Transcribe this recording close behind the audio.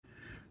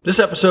This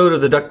episode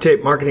of the Duct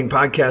Tape Marketing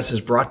Podcast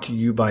is brought to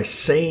you by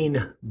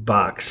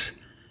SaneBox.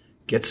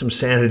 Get some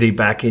sanity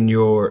back in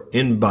your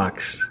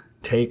inbox.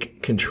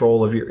 Take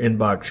control of your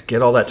inbox.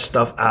 Get all that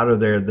stuff out of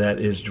there that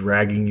is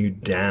dragging you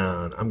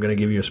down. I'm going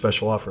to give you a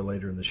special offer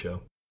later in the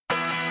show.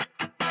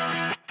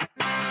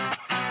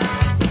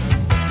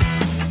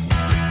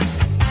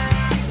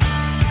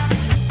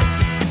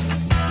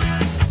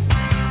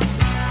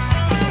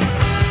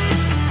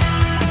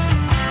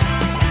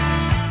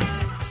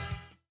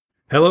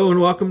 Hello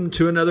and welcome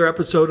to another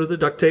episode of the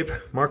Duct Tape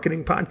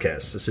Marketing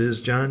Podcast. This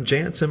is John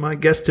Jantsch and my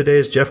guest today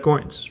is Jeff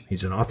Goins.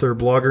 He's an author,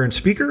 blogger, and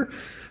speaker,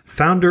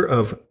 founder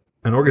of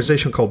an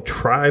organization called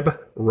Tribe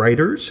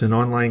Writers, an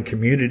online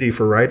community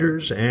for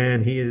writers,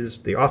 and he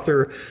is the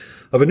author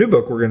of a new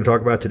book we're going to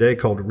talk about today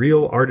called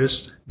Real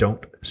Artists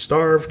Don't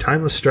Starve,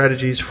 Timeless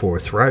Strategies for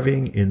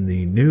Thriving in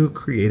the New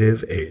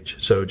Creative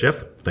Age. So Jeff,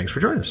 thanks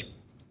for joining us.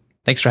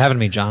 Thanks for having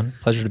me, John.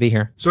 Pleasure to be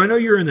here. So I know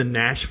you're in the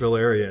Nashville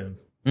area.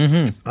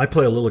 Mm-hmm. I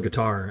play a little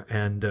guitar,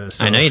 and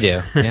so I know you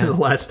do. Yeah. The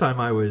last time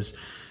I was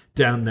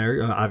down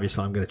there,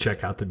 obviously I'm going to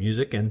check out the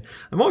music, and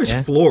I'm always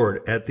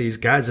floored at these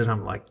guys that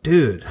I'm like,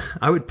 dude,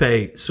 I would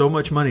pay so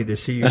much money to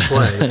see you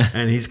play,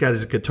 and he's got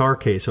his guitar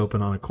case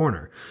open on a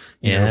corner,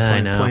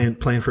 I know.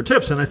 playing for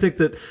tips, and I think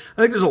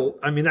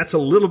that's a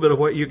little bit of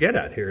what you get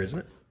at here, isn't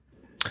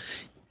it?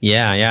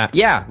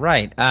 Yeah,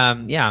 right.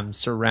 I'm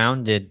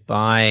surrounded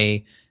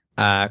by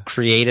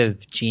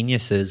creative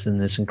geniuses in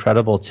this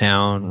incredible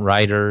town,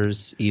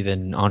 writers,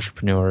 even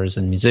entrepreneurs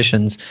and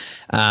musicians.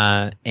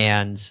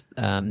 And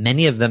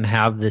many of them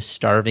have this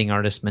starving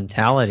artist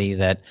mentality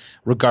that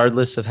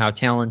regardless of how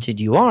talented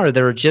you are,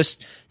 there are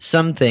just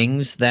some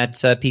things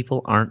that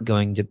people aren't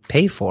going to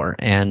pay for.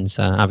 And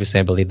obviously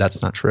I believe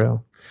that's not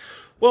true.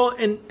 Well,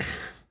 and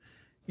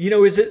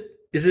is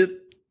it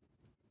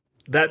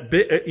that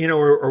big,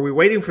 are we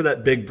waiting for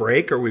that big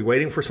break? Are we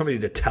waiting for somebody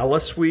to tell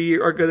us we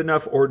are good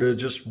enough, or to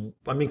just,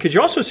 because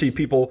you also see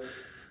people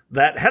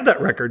that have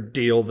that record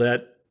deal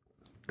that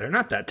they're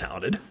not that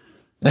talented.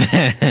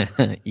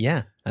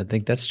 Yeah, I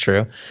think that's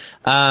true.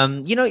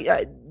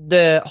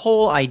 The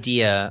whole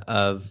idea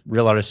of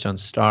Real Artists Don't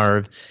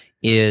Starve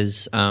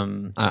is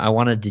I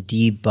wanted to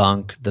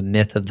debunk the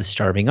myth of the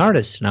starving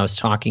artist. And I was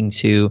talking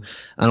to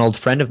an old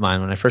friend of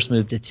mine. When I first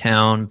moved to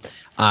town,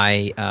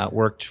 I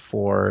worked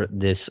for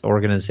this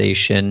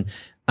organization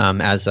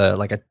as a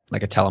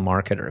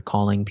telemarketer,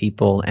 calling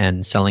people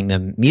and selling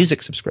them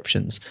music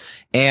subscriptions.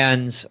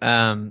 And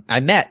I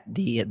met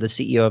the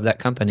CEO of that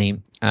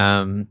company,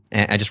 and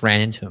I just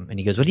ran into him. And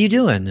he goes, "What are you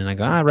doing?" And I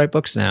go, "I write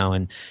books now."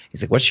 And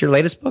he's like, "What's your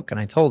latest book?" And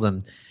I told him.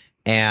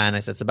 And I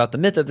said, "It's about the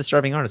myth of the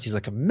starving artist." He's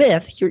like, "A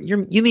myth? You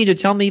mean to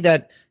tell me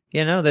that,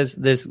 there's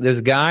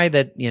this guy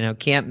that,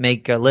 can't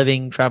make a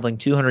living traveling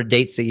 200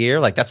 dates a year?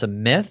 Like, that's a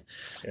myth?"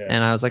 Yeah.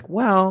 And I was like,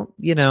 well,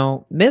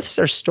 myths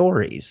are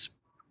stories.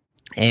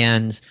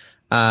 And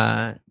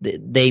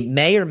they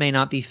may or may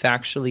not be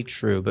factually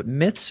true, but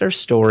myths are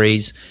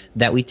stories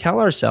that we tell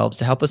ourselves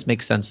to help us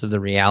make sense of the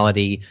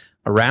reality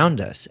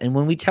around us. And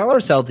when we tell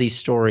ourselves these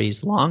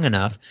stories long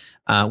enough,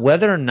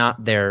 whether or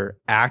not they're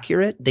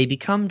accurate, they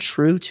become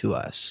true to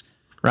us,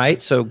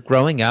 right? So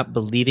growing up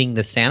believing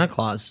the Santa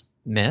Claus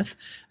myth,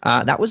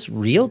 that was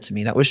real to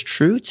me. That was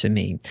true to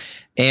me.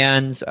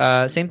 And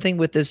same thing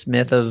with this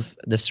myth of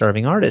the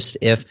starving artist.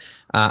 If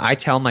I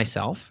tell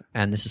myself,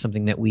 and this is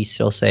something that we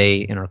still say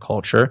in our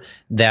culture,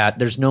 that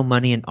there's no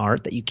money in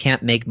art, that you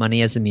can't make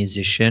money as a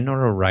musician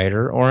or a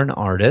writer or an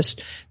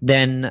artist,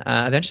 then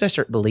eventually I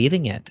start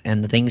believing it.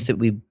 And the things that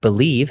we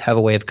believe have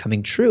a way of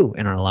coming true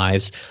in our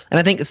lives. And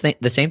I think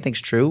the same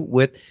thing's true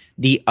with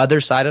the other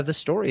side of the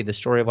story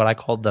of what I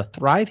call the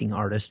thriving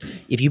artist.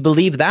 If you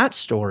believe that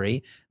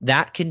story,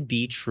 that can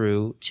be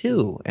true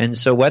too. And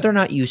so whether or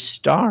not you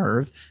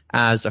starve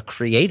as a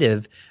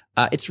creative,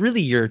 it's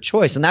really your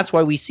choice. And that's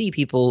why we see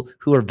people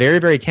who are very,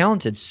 very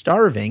talented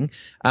starving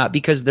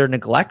because they're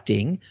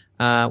neglecting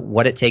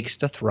what it takes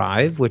to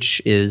thrive,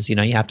 which is, you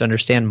have to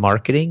understand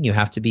marketing. You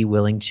have to be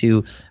willing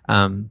to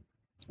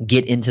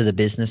get into the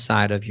business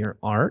side of your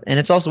art. And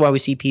it's also why we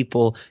see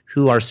people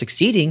who are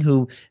succeeding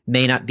who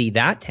may not be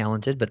that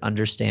talented but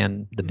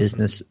understand the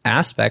business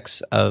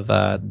aspects of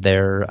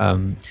their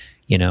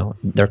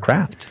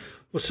craft.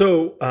 Well,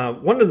 so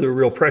one of the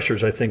real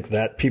pressures I think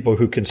that people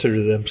who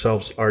consider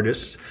themselves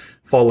artists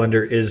fall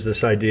under is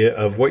this idea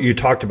of what you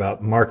talked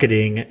about.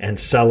 Marketing and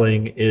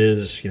selling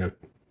is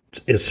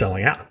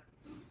selling out.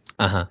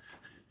 Uh-huh.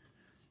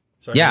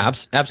 So,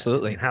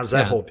 absolutely. How does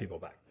that hold people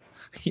back?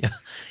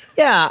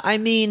 Yeah.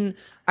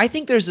 I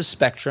think there's a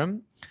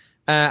spectrum.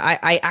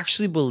 I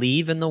actually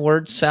believe in the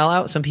word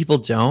sellout. Some people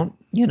don't,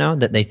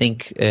 that they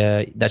think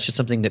that's just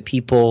something that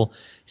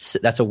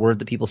that's a word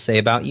that people say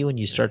about you when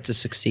you start to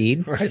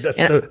succeed. Right. That's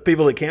the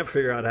people that can't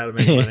figure out how to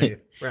make money.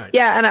 Right.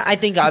 Yeah. And I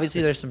think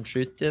obviously there's some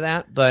truth to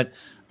that. But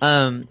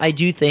I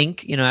do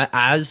think,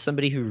 as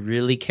somebody who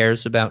really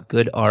cares about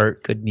good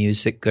art, good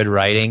music, good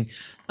writing,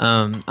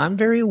 I'm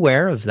very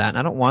aware of that. And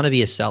I don't want to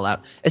be a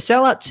sellout. A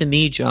sellout to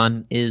me,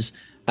 John, is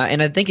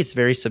And I think it's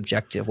very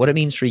subjective. What it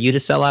means for you to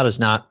sell out is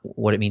not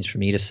what it means for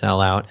me to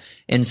sell out.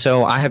 And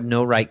so I have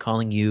no right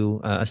calling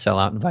you a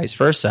sellout and vice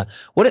versa.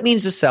 What it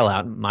means to sell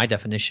out, my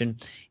definition,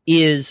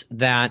 is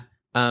that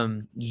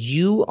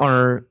you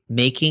are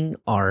making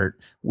art,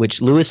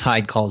 which Lewis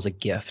Hyde calls a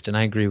gift. And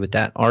I agree with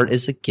that. Art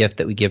is a gift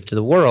that we give to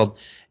the world.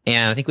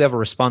 And I think we have a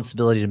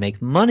responsibility to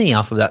make money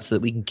off of that so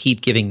that we can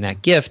keep giving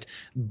that gift.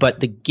 But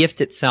the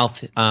gift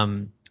itself is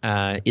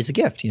a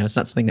gift. It's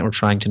not something that we're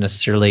trying to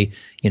necessarily,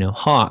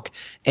 hawk.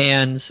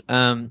 And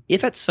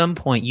if at some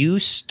point you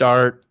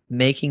start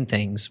making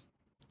things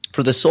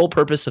for the sole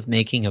purpose of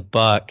making a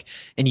buck,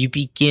 and you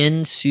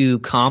begin to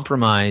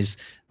compromise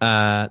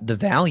the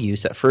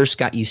values that first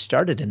got you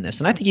started in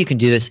this, and I think you can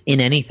do this in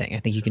anything. I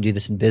think you can do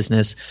this in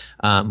business,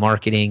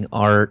 marketing,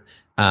 art,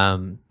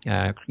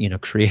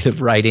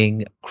 creative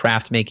writing,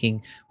 craft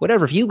making,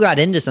 whatever. If you got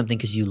into something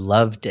because you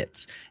loved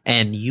it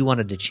and you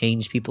wanted to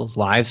change people's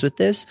lives with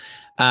this,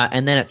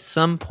 and then at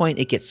some point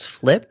it gets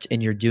flipped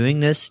and you're doing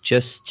this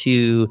just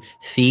to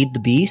feed the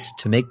beast,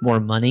 to make more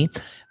money,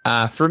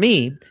 for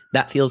me,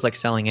 that feels like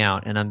selling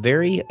out, and I'm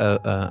very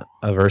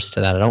averse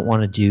to that. I don't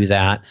want to do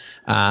that.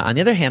 On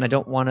the other hand, I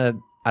don't want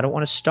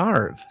to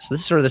starve. So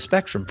this is sort of the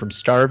spectrum from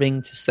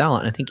starving to sell.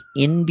 And I think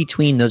in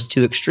between those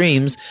two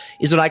extremes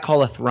is what I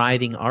call a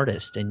thriving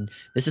artist. And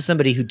this is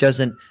somebody who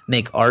doesn't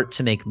make art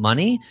to make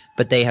money,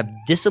 but they have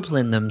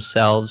disciplined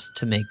themselves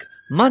to make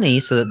money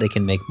so that they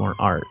can make more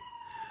art.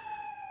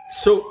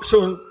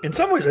 So in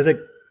some ways, I think,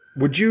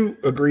 would you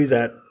agree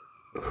that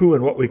who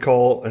and what we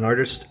call an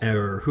artist,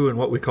 or who and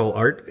what we call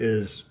art,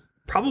 is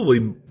probably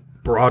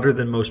broader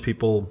than most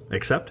people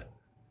accept?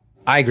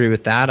 I agree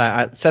with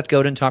that. Seth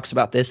Godin talks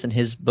about this in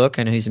his book.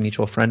 I know he's a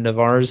mutual friend of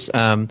ours.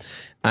 In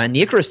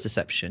The Icarus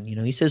Deception,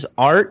 he says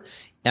art,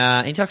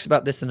 and he talks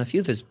about this in a few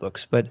of his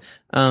books, but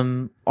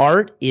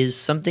art is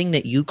something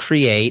that you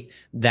create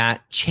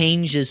that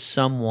changes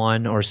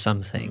someone or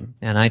something.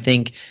 And I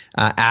think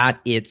at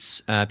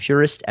its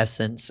purest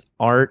essence,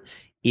 art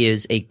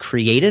is a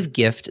creative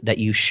gift that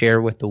you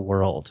share with the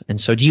world. And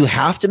so do you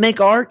have to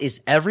make art?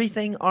 Is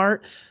everything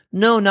art?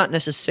 No, not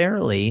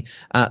necessarily,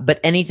 but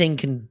anything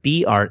can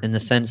be art in the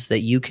sense that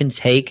you can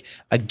take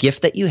a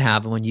gift that you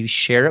have, and when you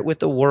share it with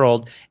the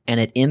world and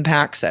it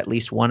impacts at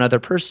least one other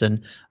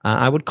person,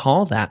 I would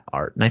call that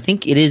art. And I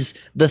think it is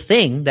the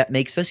thing that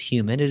makes us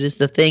human. It is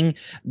the thing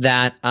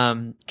that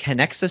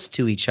connects us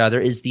to each other,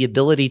 is the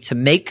ability to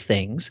make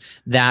things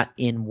that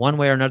in one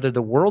way or another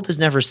the world has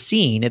never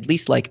seen, at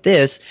least like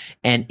this,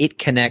 and it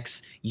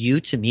connects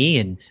you to me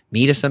and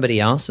me to somebody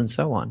else and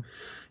so on.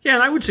 Yeah,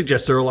 and I would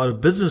suggest there are a lot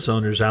of business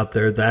owners out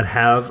there that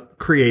have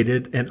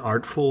created an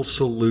artful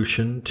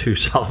solution to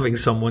solving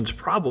someone's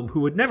problem who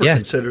would never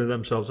consider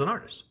themselves an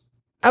artist.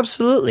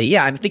 Absolutely.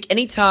 Yeah. I think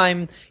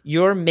anytime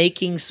you're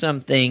making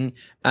something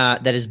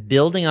that is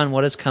building on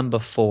what has come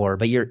before,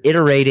 but you're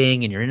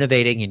iterating and you're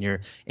innovating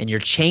and you're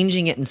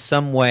changing it in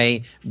some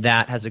way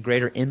that has a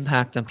greater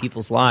impact on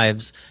people's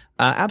lives,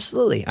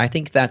 absolutely. I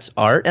think that's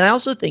art. And I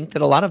also think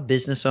that a lot of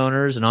business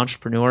owners and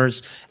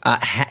entrepreneurs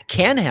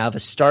can have a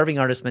starving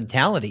artist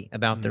mentality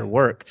about their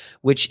work,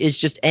 which is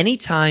just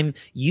anytime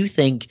you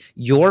think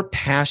your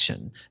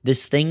passion,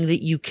 this thing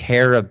that you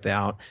care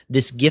about,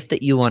 this gift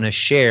that you want to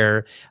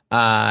share,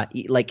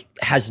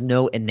 has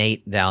no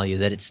innate value,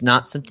 that it's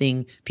not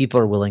something people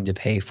are willing to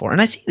pay for.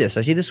 And I see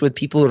this with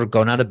people who are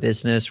going out of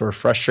business or are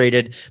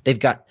frustrated. They've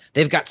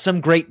got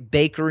some great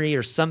bakery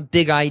or some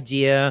big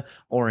idea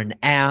or an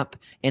app,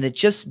 and it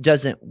just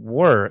doesn't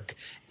work.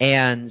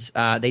 And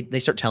they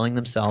start telling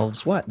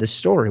themselves this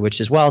story, which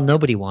is, well,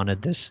 nobody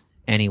wanted this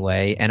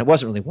anyway, and it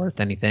wasn't really worth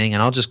anything,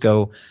 and I'll just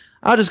go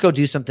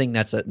do something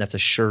that's a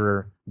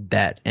surer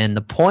bet. And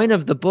the point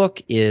of the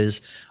book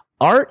is,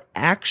 art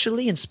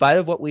actually, in spite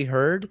of what we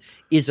heard,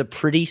 is a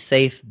pretty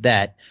safe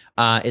bet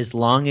as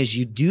long as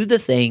you do the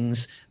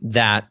things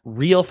that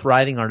real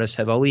thriving artists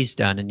have always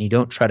done, and you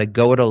don't try to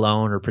go it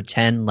alone or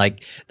pretend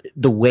like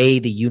the way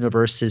the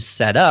universe is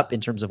set up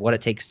in terms of what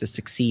it takes to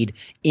succeed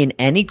in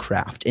any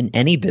craft, in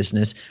any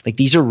business. Like,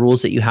 these are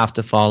rules that you have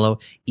to follow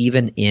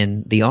even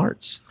in the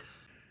arts.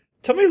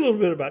 Tell me a little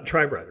bit about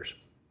Tribe Writers.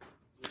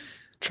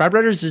 Tribe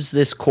Writers is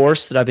this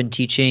course that I've been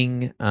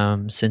teaching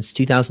since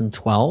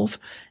 2012.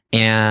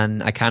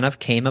 And I kind of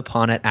came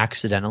upon it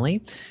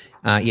accidentally.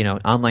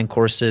 Online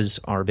courses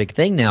are a big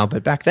thing now,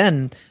 but back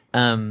then,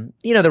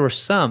 there were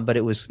some, but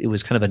it was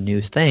kind of a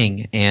new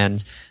thing.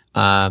 And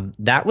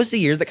that was the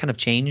year that kind of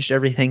changed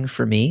everything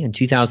for me. In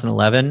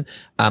 2011,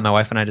 my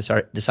wife and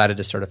I decided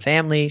to start a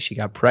family. She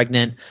got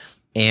pregnant.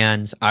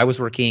 And I was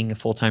working a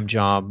full-time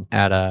job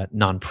at a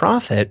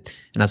nonprofit,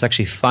 and I was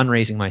actually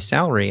fundraising my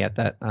salary at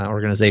that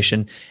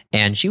organization.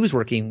 And she was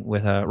working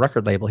with a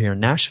record label here in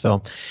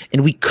Nashville,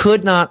 and we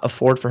could not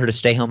afford for her to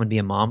stay home and be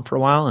a mom for a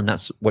while, and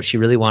that's what she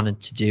really wanted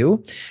to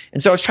do.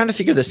 And so I was trying to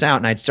figure this out,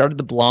 and I'd started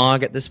the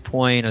blog at this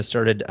point. I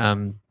started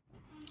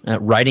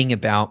writing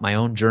about my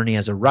own journey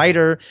as a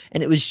writer.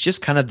 And it was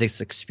just kind of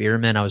this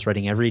experiment. I was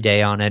writing every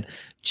day on it,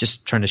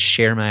 just trying to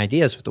share my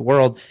ideas with the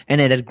world. And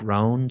it had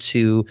grown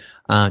to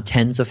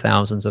tens of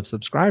thousands of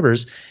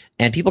subscribers.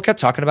 And people kept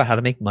talking about how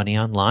to make money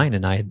online.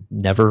 And I had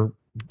never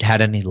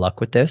had any luck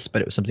with this,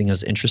 but it was something that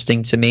was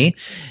interesting to me.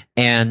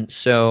 And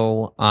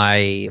so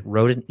I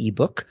wrote an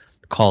ebook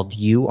called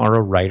You Are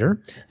a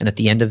Writer. And at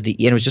the end of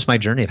it was just my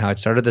journey of how I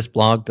started this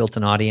blog, built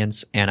an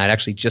audience, and I'd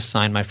actually just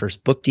signed my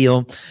first book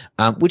deal,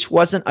 which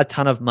wasn't a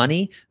ton of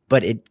money,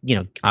 but it,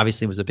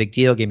 obviously was a big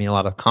deal, gave me a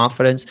lot of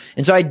confidence.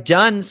 And so I'd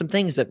done some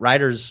things that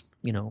writers,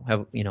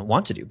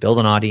 want to do, build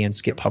an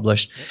audience, get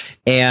published.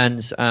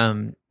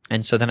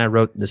 And so then I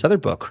wrote this other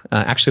book.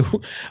 Actually,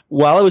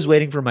 while I was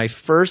waiting for my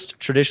first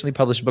traditionally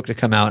published book to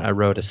come out, I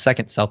wrote a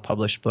second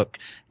self-published book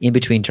in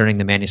between turning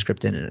the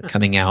manuscript in and it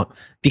coming out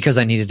because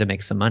I needed to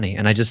make some money.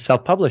 And I just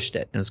self-published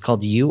it. And it's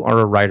called You Are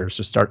a Writer,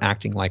 so Start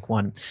Acting Like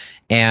One.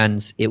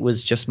 And it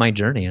was just my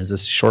journey. It was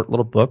this short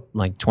little book,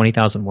 like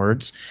 20,000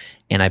 words.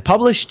 And I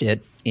published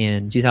it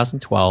in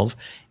 2012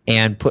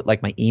 and put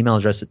like my email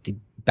address at the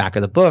back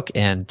of the book.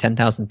 And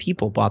 10,000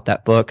 people bought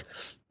that book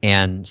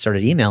and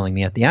started emailing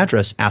me at the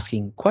address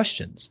asking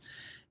questions.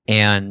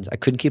 And I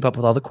couldn't keep up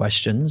with all the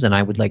questions. And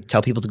I would like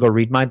tell people to go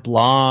read my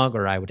blog,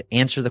 or I would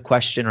answer the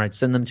question, or I'd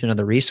send them to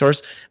another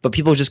resource. But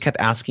people just kept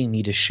asking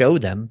me to show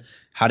them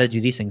how to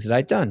do these things that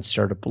I'd done: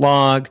 start a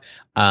blog,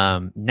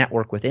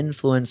 network with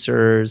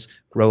influencers,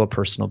 grow a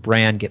personal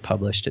brand, get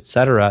published,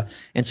 etc.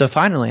 And so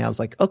finally I was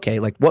like, okay,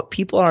 like what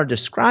people are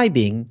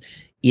describing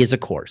is a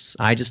course.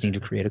 I just need to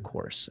create a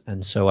course.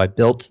 And so I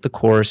built the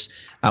course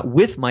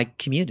with my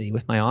community,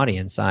 with my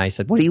audience. I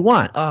said, what do you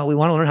want? Oh, we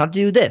want to learn how to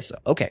do this.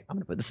 Okay, I'm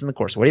going to put this in the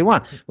course. What do you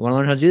want? We want to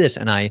learn how to do this.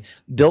 And I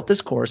built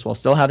this course while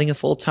still having a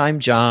full-time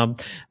job.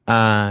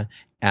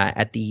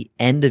 At the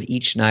end of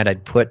each night,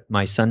 I'd put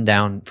my son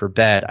down for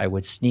bed. I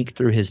would sneak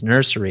through his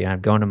nursery, and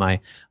I'd go into my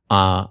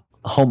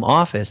home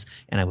office,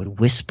 and I would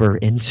whisper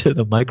into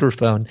the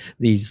microphone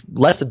these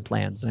lesson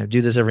plans. And I would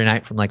do this every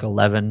night from like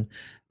 11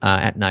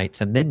 at night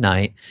to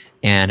midnight.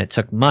 And it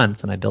took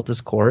months, and I built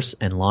this course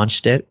and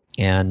launched it.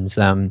 And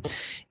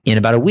in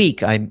about a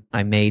week,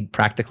 I made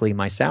practically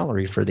my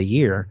salary for the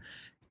year.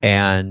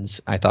 And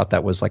I thought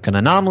that was like an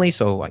anomaly.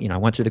 So, I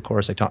went through the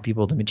course. I taught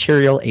people the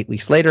material. 8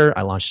 weeks later,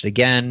 I launched it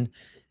again.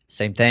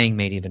 Same thing,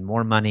 made even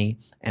more money.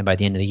 And by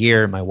the end of the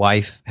year, my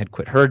wife had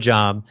quit her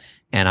job,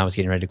 and I was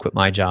getting ready to quit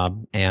my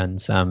job.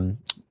 And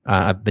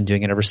I've been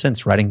doing it ever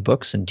since, writing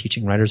books and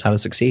teaching writers how to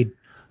succeed.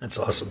 That's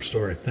an awesome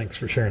story. Thanks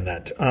for sharing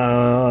that.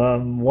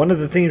 One of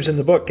the themes in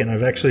the book, and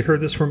I've actually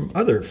heard this from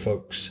other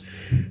folks,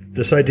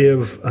 this idea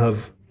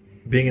of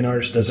being an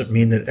artist doesn't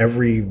mean that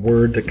every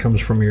word that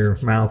comes from your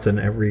mouth and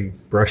every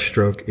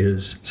brushstroke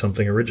is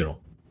something original.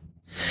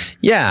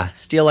 Yeah,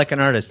 steal like an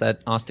artist,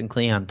 that Austin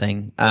Kleon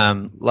thing.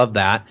 Love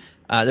that.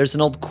 There's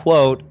an old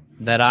quote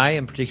that I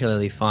am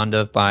particularly fond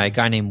of by a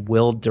guy named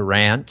Will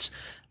Durant,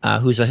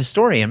 who's a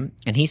historian,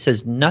 and he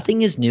says,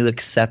 nothing is new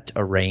except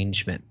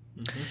arrangement.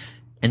 Mm-hmm.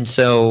 And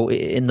so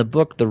in the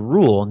book, the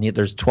rule, and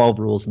there's 12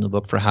 rules in the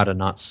book for how to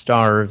not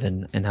starve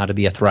and how to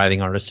be a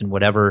thriving artist in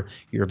whatever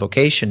your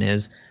vocation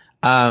is.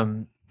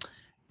 The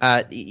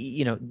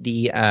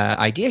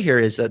idea here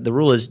is the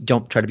rule is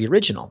don't try to be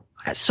original.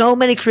 So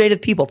many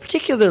creative people,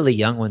 particularly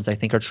young ones, I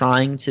think, are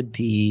trying to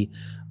be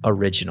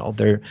original.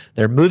 They're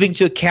moving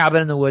to a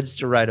cabin in the woods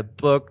to write a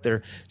book.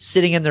 They're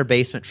sitting in their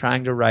basement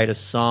trying to write a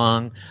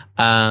song.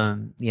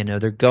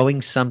 They're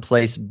going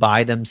someplace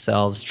by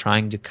themselves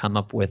trying to come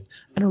up with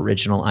an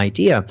original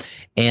idea.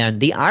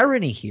 And the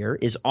irony here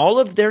is all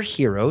of their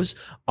heroes,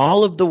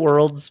 all of the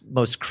world's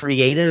most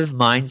creative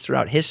minds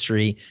throughout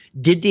history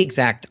did the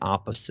exact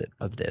opposite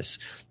of this.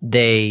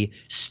 They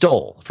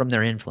stole from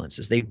their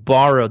influences. They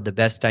borrowed the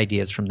best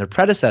ideas from their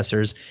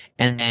predecessors,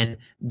 and then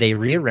they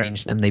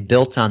rearranged them, they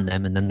built on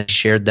them, and then they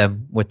shared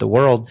them with the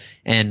world.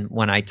 And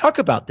when I talk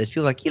about this,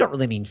 people are like, you don't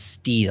really mean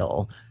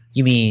steal.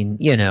 You mean,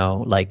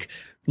 like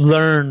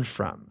learn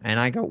from. And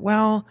I go,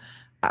 well,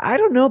 I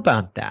don't know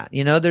about that.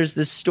 There's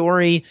this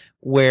story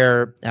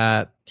where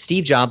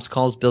Steve Jobs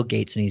calls Bill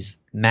Gates and he's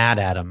mad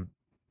at him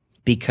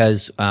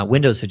because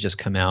Windows had just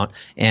come out,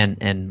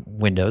 and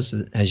Windows,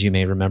 as you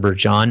may remember,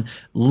 John,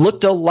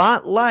 looked a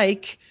lot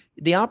like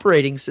the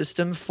operating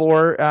system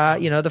for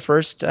the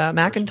first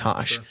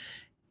Macintosh. Sure.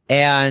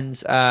 And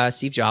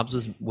Steve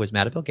Jobs was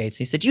mad at Bill Gates. And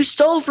he said, "You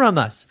stole from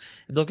us."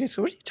 And Bill Gates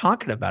said, "What are you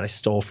talking about? I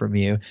stole from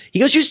you." He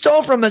goes, "You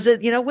stole from us.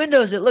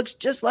 Windows, it looks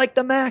just like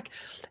the Mac."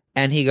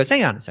 And he goes,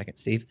 "Hang on a second,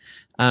 Steve.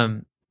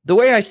 The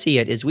way I see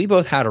it is we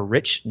both had a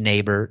rich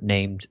neighbor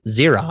named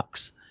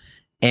Xerox.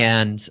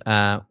 And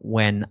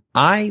when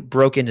I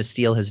broke in to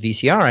steal his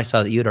VCR, I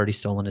saw that you had already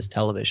stolen his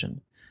television."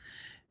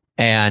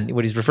 And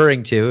what he's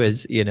referring to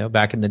is,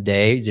 back in the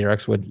day,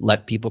 Xerox would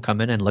let people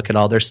come in and look at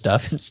all their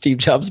stuff. And Steve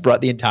Jobs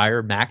brought the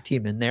entire Mac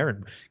team in there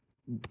and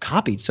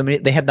copied so many.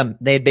 They had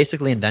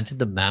basically invented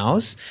the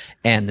mouse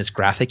and this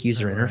graphic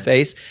user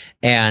interface,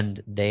 and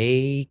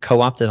they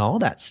co-opted all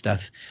that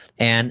stuff.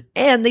 And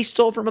they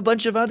stole from a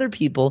bunch of other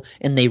people,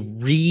 and they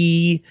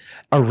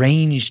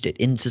rearranged it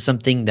into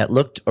something that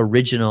looked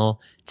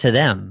original to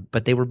them,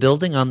 but they were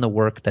building on the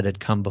work that had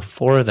come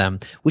before them,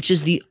 which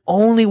is the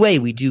only way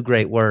we do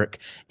great work.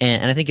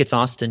 And I think it's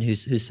Austin who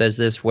says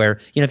this,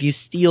 where, if you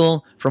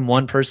steal from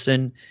one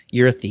person,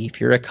 you're a thief,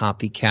 you're a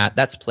copycat.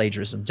 That's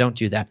plagiarism. Don't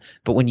do that.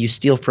 But when you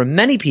steal from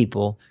many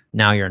people,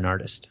 now you're an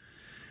artist.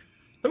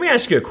 Let me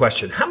ask you a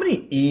question. How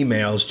many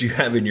emails do you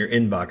have in your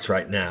inbox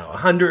right now?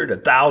 100,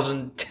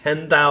 1,000,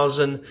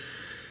 10,000?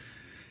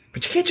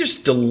 But you can't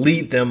just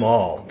delete them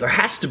all. There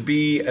has to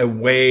be a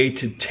way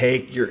to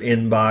take your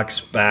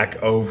inbox back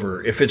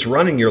over. If it's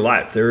running your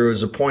life, there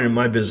was a point in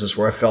my business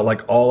where I felt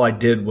like all I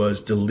did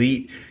was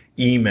delete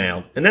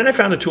email. And then I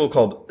found a tool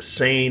called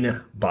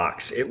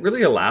SaneBox. It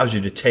really allows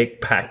you to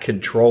take back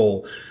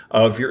control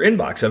of your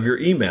inbox, of your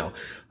email.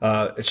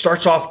 It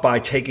starts off by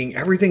taking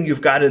everything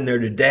you've got in there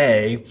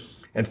today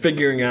and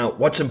figuring out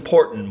what's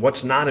important,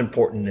 what's not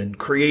important, and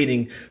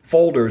creating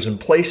folders and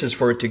places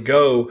for it to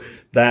go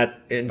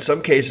that in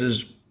some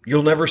cases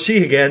you'll never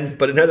see again,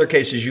 but in other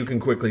cases you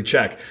can quickly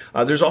check.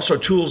 There's also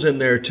tools in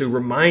there to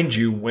remind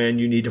you when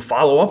you need to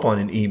follow up on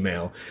an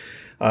email.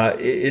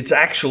 It's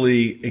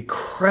actually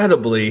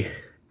incredibly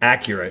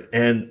accurate,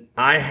 and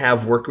I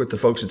have worked with the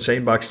folks at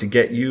SaneBox to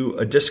get you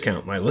a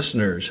discount, my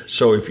listeners.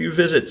 So if you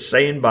visit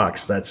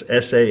SaneBox, that's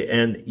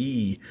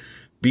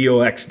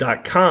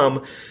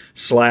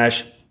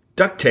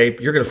SaneBox.com/duct tape,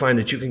 you're going to find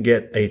that you can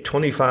get a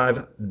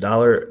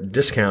 $25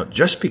 discount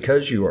just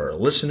because you are a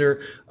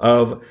listener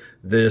of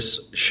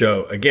this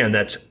show. Again,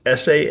 that's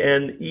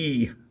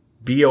SaneBox,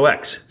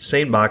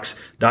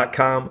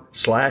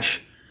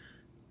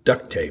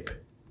 SaneBox.com/duct tape.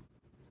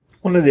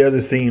 One of the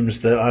other themes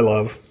that I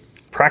love,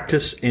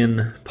 practice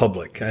in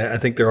public. I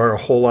think there are a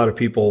whole lot of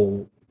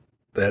people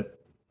that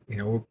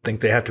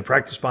think they have to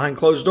practice behind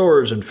closed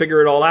doors and figure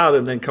it all out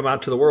and then come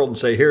out to the world and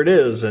say, here it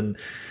is. And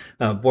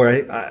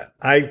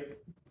I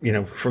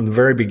from the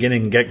very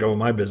beginning, get-go of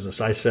my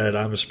business, I said,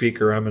 I'm a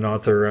speaker, I'm an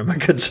author, I'm a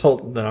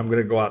consultant, and I'm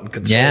going to go out and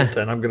consult,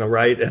 and I'm going to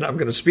write, and I'm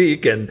going to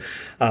speak, and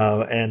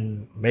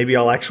maybe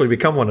I'll actually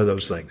become one of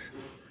those things.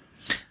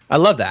 I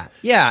love that.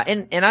 Yeah.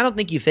 And I don't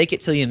think you fake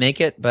it till you make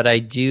it, but I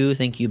do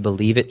think you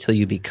believe it till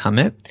you become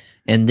it.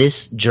 And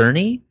this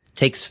journey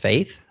takes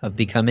faith of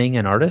becoming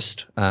an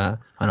artist, an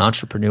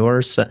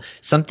entrepreneur,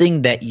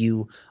 something that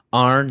you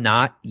are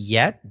not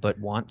yet but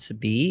want to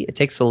be. It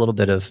takes a little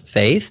bit of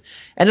faith,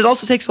 and it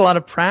also takes a lot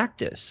of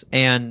practice.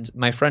 And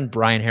my friend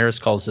Brian Harris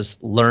calls this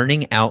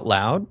learning out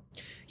loud.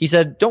 He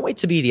said, don't wait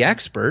to be the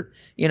expert.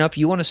 If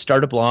you want to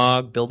start a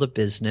blog, build a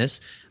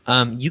business,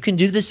 you can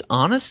do this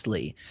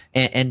honestly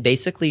and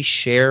basically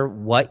share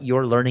what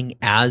you're learning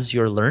as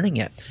you're learning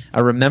it. I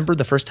remember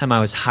the first time I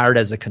was hired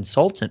as a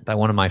consultant by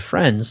one of my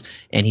friends,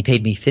 and he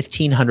paid me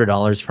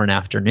 $1,500 for an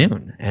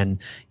afternoon. And,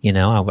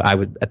 I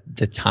would, at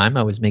the time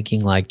I was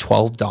making like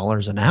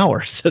 $12 an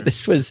hour. So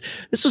this was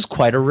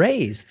quite a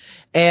raise.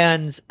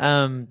 And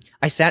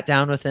I sat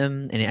down with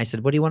him and I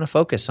said, what do you want to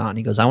focus on?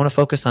 He goes, I want to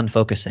focus on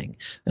focusing.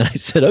 And I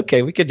said,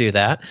 okay, we could do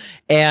that.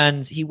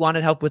 And he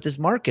wanted help with his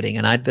marketing.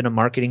 And I'd been a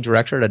marketing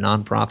director at a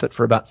nonprofit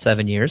for about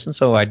 7 years. And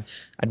so I'd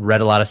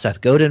read a lot of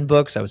Seth Godin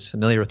books. I was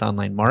familiar with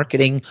online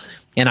marketing.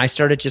 And I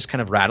started just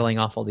kind of rattling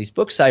off all these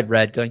books I'd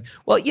read going,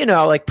 well,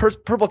 like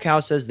Purple Cow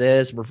says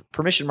this,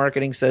 Permission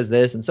Marketing says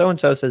this, and so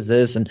says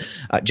this, and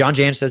John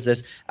Jantsch says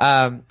this.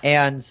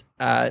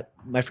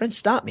 My friend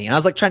stopped me, and I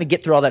was like trying to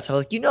get through all that stuff. I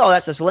was like,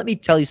 that stuff, so let me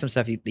tell you some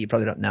stuff that you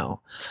probably don't know.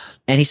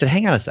 And he said,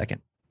 hang on a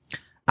second.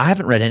 I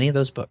haven't read any of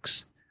those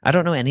books. I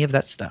don't know any of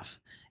that stuff.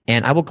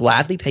 And I will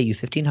gladly pay you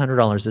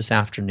 $1,500 this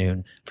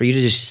afternoon for you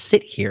to just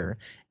sit here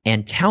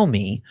and tell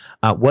me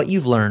what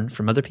you've learned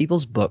from other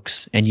people's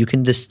books, and you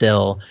can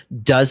distill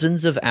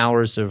dozens of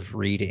hours of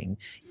reading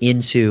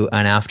into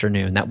an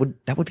afternoon. That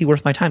would be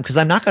worth my time, because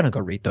I'm not going to go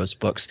read those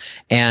books.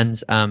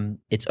 And I'm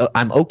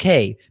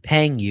okay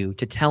paying you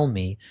to tell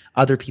me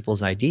other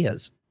people's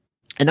ideas.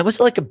 And that was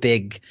like a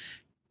big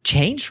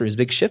change for me, a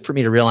big shift for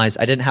me to realize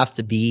I didn't have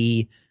to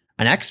be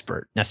an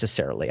expert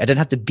necessarily. I didn't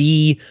have to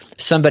be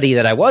somebody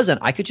that I wasn't.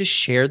 I could just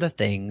share the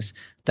things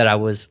that I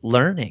was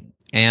learning.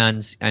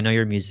 And I know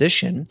you're a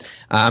musician.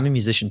 I'm a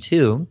musician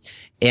too.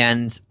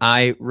 And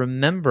I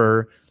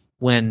remember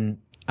when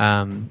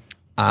I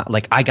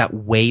got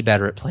way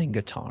better at playing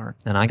guitar.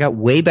 And I got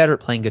way better at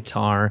playing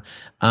guitar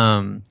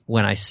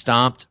when I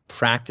stopped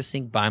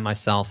practicing by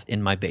myself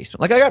in my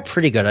basement. Like, I got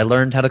pretty good. I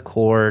learned how to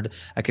chord.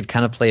 I could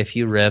kind of play a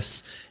few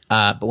riffs.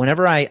 But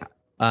whenever I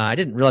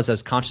didn't realize I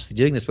was consciously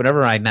doing this.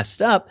 Whenever I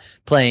messed up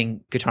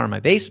playing guitar in my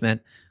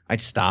basement, I'd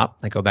stop,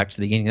 I'd go back to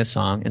the beginning of the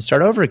song and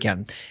start over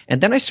again.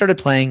 And then I started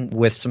playing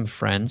with some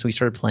friends. We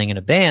started playing in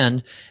a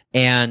band,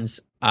 and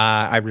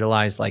I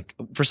realized, like,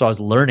 first of all, I was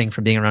learning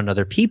from being around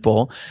other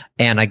people,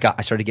 and I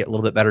started to get a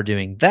little bit better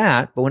doing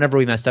that. But whenever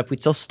we messed up, we'd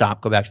still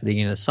stop, go back to the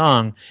beginning of the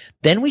song.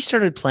 Then we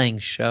started playing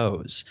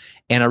shows,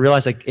 and I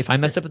realized, like, if I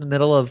messed up in the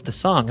middle of the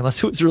song,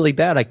 unless it was really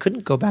bad, I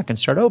couldn't go back and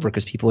start over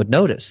because people would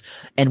notice.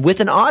 And with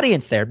an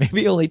audience there,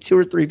 maybe only 2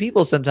 or 3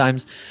 people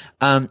sometimes,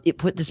 it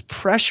put this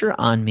pressure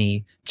on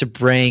me to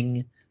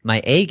bring my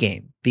A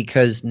game,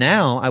 because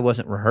now I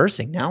wasn't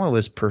rehearsing. Now I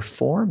was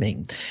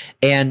performing.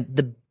 And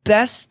the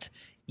best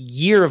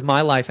year of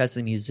my life as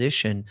a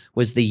musician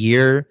was the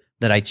year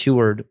that I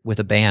toured with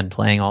a band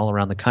playing all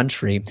around the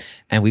country,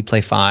 and we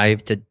play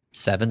 5 to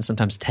 7,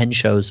 sometimes 10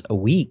 shows a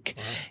week.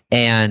 Wow.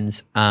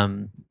 And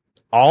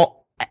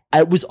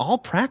it was all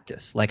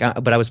practice.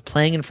 But I was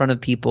playing in front of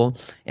people,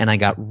 and I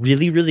got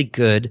really, really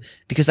good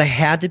because I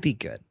had to be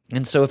good.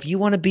 And so if you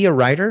want to be a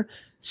writer,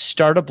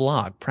 start a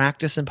blog,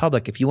 practice in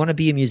public. If you want to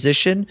be a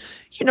musician,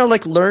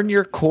 learn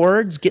your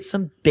chords, get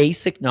some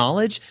basic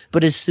knowledge.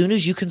 But as soon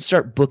as you can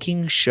start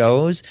booking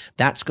shows,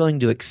 that's going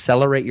to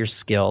accelerate your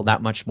skill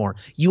that much more.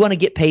 You want to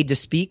get paid to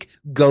speak?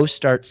 Go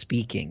start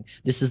speaking.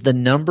 This is the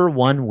number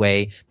one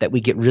way that we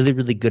get really,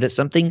 really good at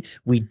something.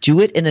 We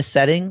do it in a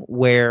setting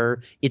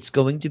where it's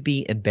going to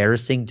be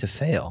embarrassing to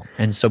fail.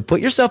 And so put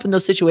yourself in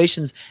those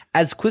situations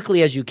as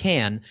quickly as you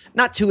can,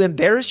 not to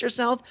embarrass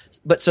yourself,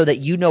 but so that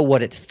you know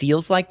what it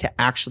feels like to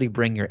actually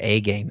bring your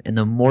A game. And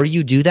the more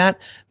you do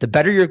that, the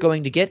better you're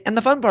going to get. And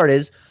the fun part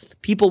is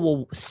people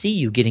will see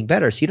you getting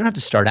better. So you don't have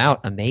to start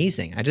out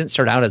amazing. I didn't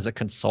start out as a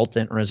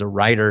consultant or as a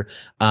writer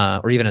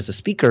or even as a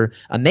speaker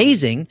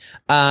amazing.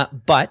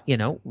 But,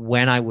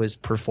 when I was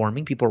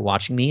performing, people were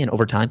watching me, and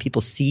over time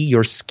people see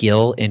your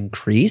skill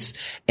increase,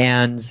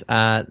 and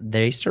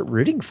they start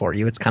rooting for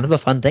you. It's kind of a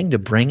fun thing to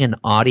bring an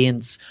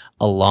audience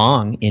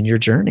along in your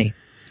journey.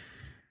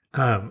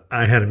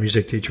 I had a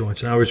music teacher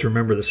once, and I always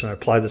remember this, and I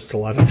apply this to a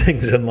lot of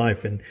things in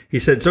life. And he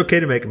said, it's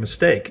okay to make a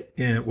mistake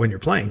when you're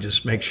playing.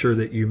 Just make sure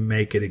that you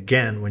make it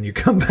again when you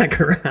come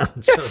back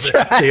around, so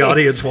that the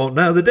audience won't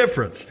know the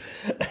difference.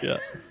 Yeah.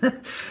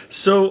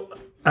 So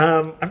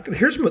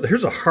here's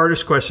the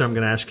hardest question I'm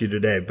going to ask you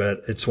today,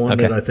 but it's one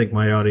that I think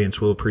my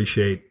audience will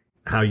appreciate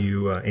how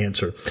you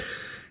answer.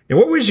 In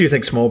what ways do you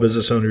think small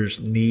business owners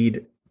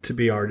need to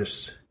be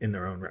artists in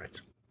their own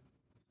rights?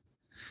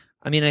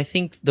 I mean, I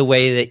think the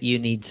way that you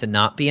need to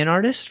not be an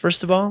artist,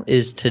 first of all,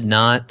 is to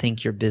not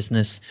think your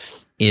business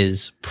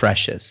is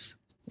precious.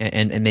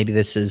 And maybe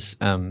this is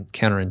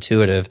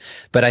counterintuitive,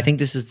 but I think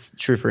this is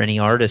true for any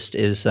artist,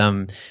 is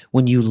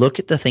when you look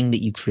at the thing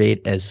that you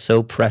create as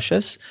so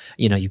precious,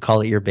 you call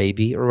it your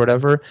baby or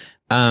whatever,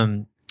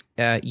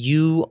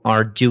 you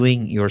are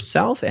doing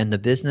yourself and the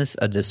business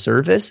a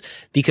disservice,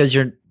 because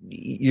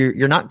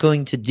you're not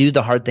going to do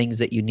the hard things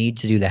that you need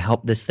to do to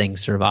help this thing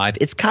survive.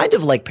 It's kind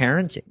of like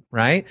parenting,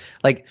 right?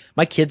 Like,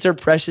 my kids are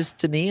precious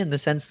to me in the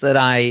sense that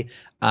I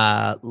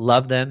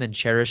love them and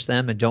cherish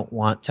them and don't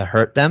want to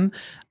hurt them.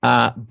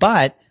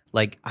 But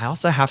I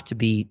also have to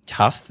be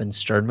tough and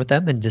stern with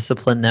them and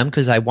discipline them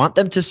because I want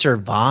them to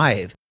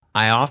survive.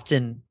 I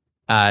often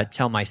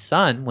tell my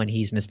son when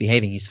he's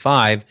misbehaving, he's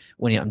 5,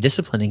 when I'm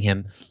disciplining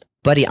him,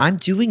 buddy, I'm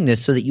doing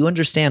this so that you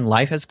understand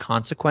life has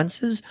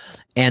consequences,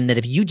 and that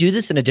if you do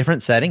this in a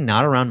different setting,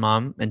 not around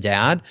mom and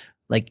dad,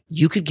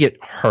 you could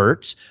get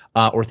hurt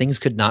or things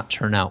could not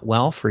turn out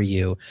well for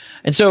you.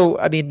 And so,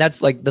 I mean, that's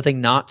the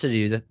thing not to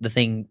do. The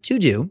thing to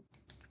do,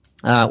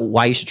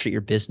 why you should treat your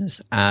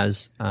business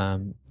as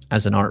an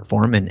art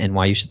form and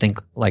why you should think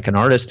like an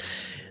artist,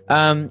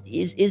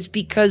 is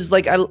because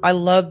I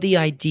love the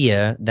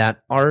idea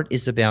that art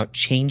is about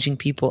changing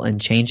people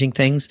and changing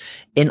things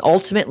and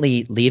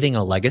ultimately leaving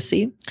a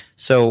legacy.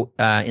 So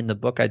in the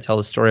book, I tell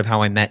the story of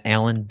how I met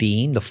Alan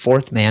Bean, the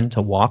 4th man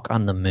to walk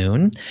on the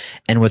moon.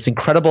 And what's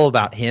incredible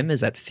about him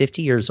is at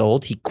 50 years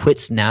old, he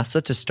quits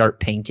NASA to start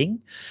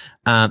painting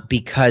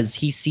because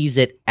he sees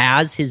it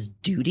as his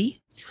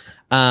duty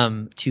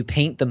to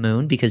paint the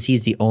moon, because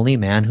he's the only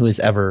man who has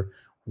ever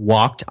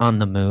walked on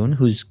the moon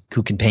who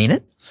can paint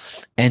it.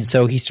 And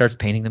so he starts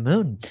painting the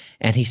moon,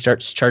 and he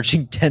starts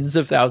charging tens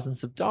of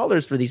thousands of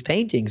dollars for these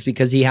paintings,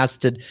 because he has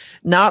to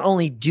not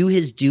only do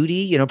his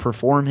duty,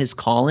 perform his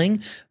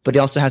calling, but he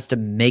also has to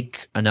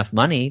make enough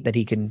money that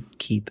he can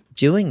keep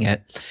doing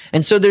it.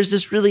 And so there's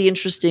this really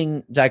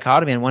interesting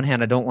dichotomy. On one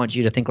hand, I don't want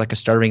you to think like a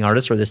starving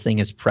artist where this thing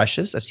is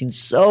precious. I've seen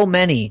so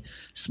many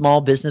small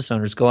business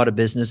owners go out of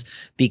business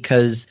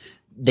because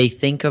they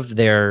think of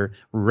their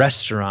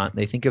restaurant,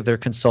 they think of their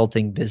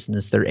consulting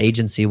business, their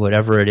agency,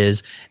 whatever it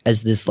is,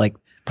 as this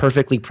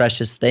perfectly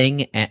precious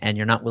thing, and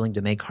you're not willing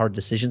to make hard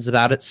decisions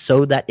about it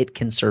so that it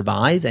can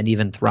survive and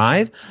even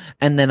thrive.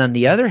 And then on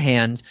the other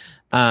hand,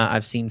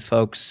 I've seen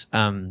folks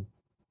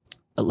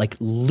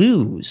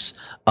lose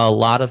a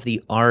lot of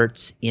the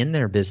art in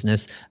their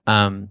business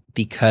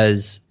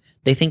because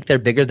they think they're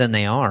bigger than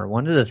they are.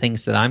 One of the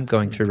things that I'm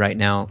going through right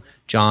now,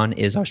 John,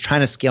 is I was trying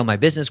to scale my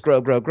business,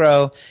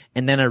 grow.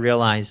 And then I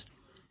realized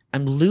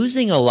I'm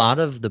losing a lot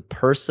of the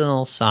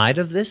personal side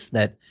of this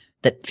that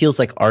that feels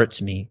like art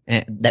to me,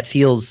 and that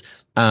feels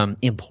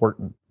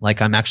important.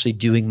 Like I'm actually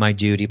doing my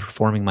duty,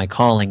 performing my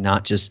calling,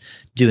 not just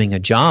doing a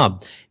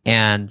job.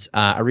 And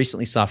I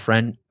recently saw a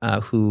friend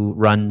who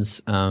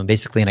runs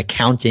basically an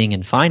accounting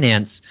and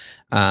finance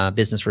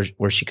business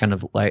where she kind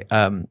of like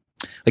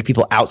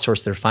people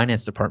outsource their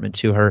finance department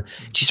to her.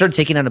 She started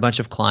taking on a bunch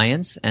of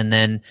clients,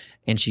 and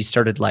she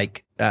started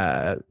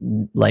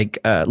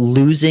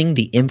losing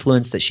the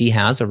influence that she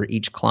has over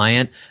each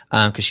client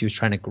because she was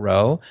trying to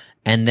grow.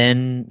 And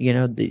then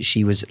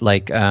she was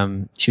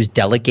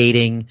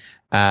delegating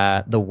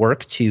the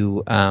work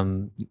to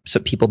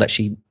some people that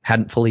she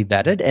hadn't fully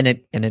vetted, and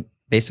it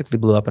basically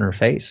blew up in her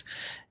face.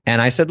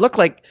 And I said, look,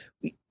 like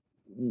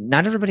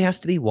not everybody has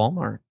to be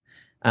Walmart.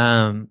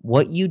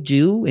 What you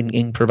do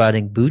in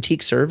providing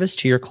boutique service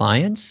to your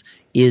clients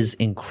is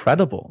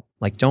incredible.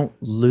 Like, don't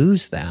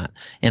lose that.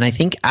 And I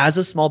think as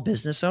a small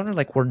business owner,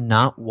 like, we're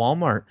not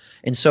Walmart.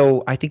 And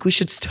so I think we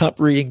should stop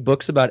reading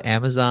books about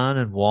Amazon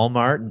and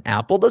Walmart and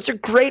Apple. Those are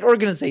great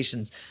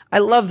organizations. I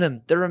love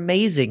them. They're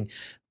amazing.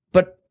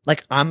 But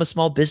like, I'm a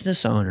small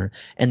business owner,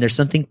 and there's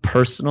something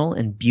personal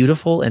and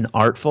beautiful and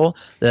artful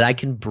that I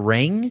can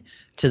bring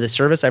to the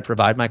service I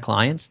provide my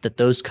clients that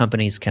those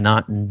companies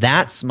cannot. And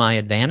that's my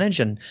advantage.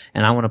 And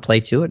I want to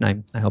play to it.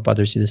 And I hope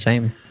others do the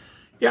same.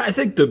 Yeah, I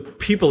think the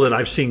people that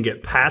I've seen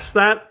get past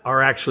that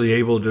are actually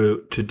able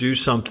to do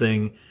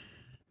something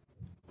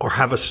or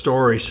have a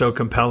story so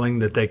compelling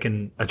that they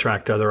can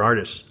attract other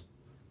artists.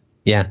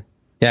 Yeah.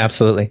 Yeah,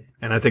 absolutely.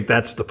 And I think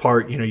that's the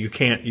part,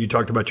 you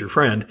talked about your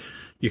friend.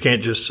 You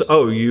can't just,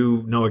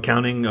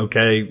 accounting.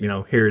 Okay.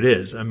 Here it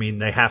is. I mean,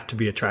 they have to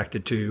be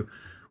attracted to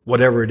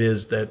whatever it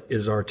is that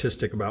is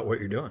artistic about what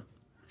you're doing.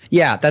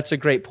 Yeah, that's a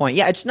great point.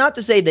 Yeah, it's not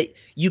to say that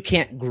you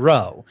can't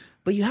grow,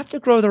 but you have to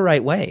grow the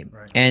right way.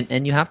 Right.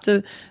 And you have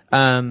to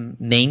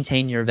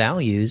maintain your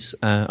values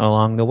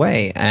along the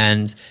way.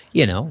 And,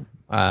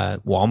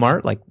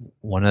 Walmart, like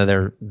one of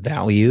their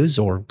values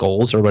or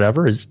goals or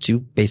whatever is to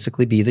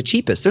basically be the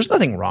cheapest. There's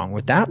nothing wrong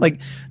with that. Like,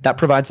 that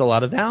provides a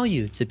lot of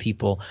value to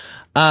people.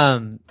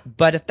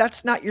 But if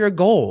that's not your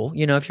goal,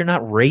 if you're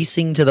not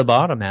racing to the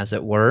bottom, as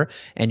it were,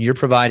 and you're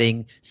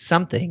providing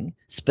something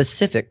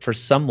specific for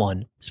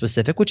someone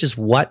specific, which is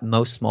what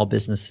most small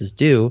businesses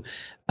do,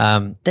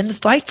 then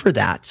fight for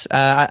that.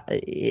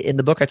 In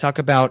the book, I talk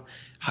about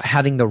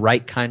having the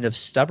right kind of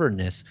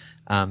stubbornness.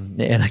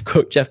 And I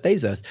quote Jeff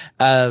Bezos.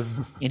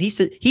 And he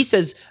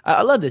says,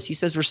 I love this. He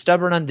says, we're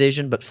stubborn on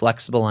vision, but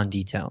flexible on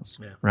details.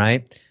 Yeah.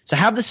 Right? So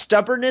have the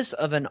stubbornness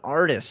of an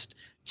artist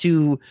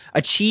to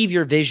achieve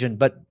your vision,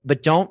 but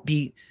don't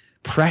be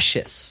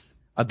precious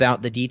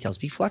about the details.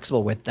 Be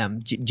flexible with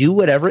them. Do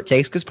whatever it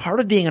takes, because part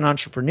of being an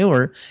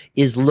entrepreneur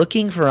is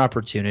looking for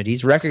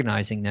opportunities,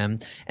 recognizing them,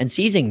 and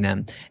seizing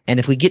them. And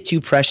if we get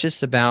too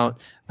precious about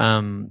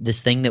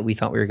this thing that we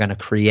thought we were going to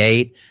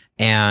create,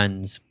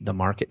 and the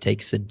market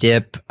takes a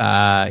dip,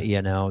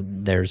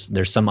 there's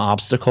some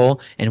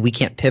obstacle, and we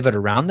can't pivot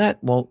around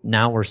that, well,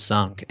 now we're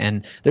sunk.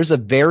 And there's a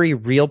very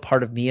real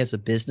part of me as a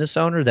business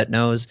owner that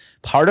knows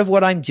part of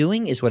what I'm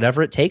doing is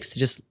whatever it takes to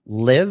just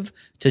live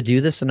to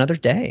do this another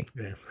day.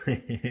 Yeah.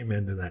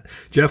 Amen to that.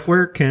 Jeff,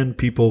 where can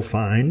people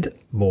find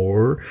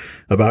more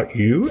about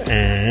you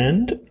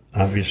and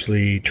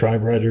obviously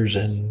Tribe Writers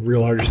and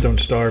Real Artists Don't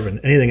Starve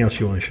and anything else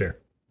you want to share?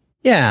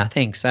 Yeah,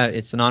 thanks.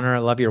 It's an honor. I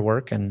love your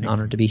work and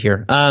honored to be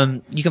here.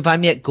 You can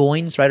find me at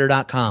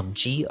goinswriter.com,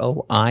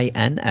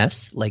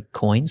 Goins, like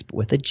coins, but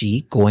with a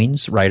G,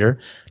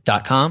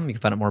 goinswriter.com. You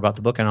can find out more about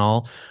the book and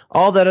all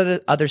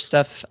that other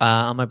stuff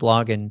on my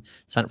blog, and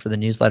sign up for the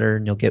newsletter,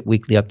 and you'll get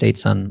weekly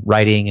updates on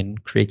writing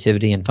and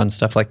creativity and fun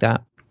stuff like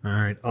that. All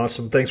right.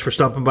 Awesome. Thanks for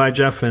stopping by,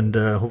 Jeff. And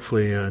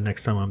hopefully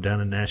next time I'm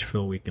down in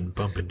Nashville, we can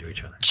bump into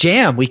each other.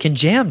 We can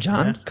jam,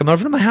 John. Yeah. Come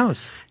over to my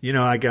house.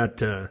 I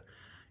got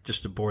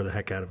just to bore the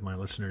heck out of my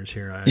listeners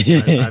here,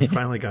 I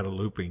finally got a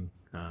looping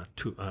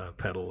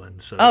pedal,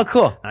 and so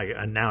cool.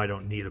 Now I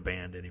don't need a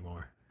band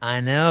anymore. I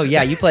know.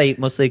 Yeah, you play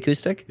mostly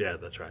acoustic? Yeah,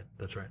 that's right.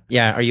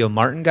 Yeah, are you a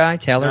Martin guy,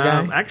 Taylor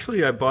guy?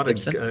 Actually, I bought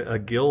a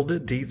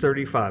Gilded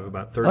D35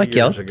 about 30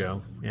 years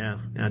ago. Yeah.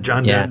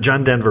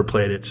 John Denver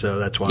played it, so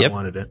that's why I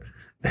wanted it.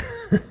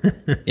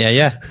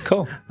 Yeah.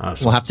 Cool.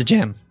 Awesome. We'll have to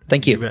jam.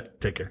 Thank you. You bet.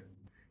 Take care.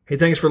 Hey,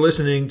 thanks for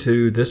listening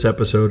to this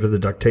episode of the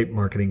Duct Tape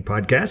Marketing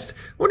Podcast. I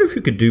wonder if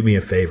you could do me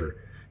a favor.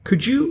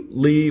 Could you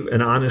leave an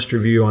honest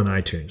review on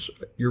iTunes?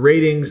 Your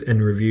ratings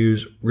and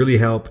reviews really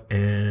help,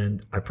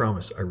 and I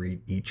promise I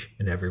read each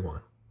and every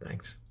one.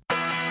 Thanks.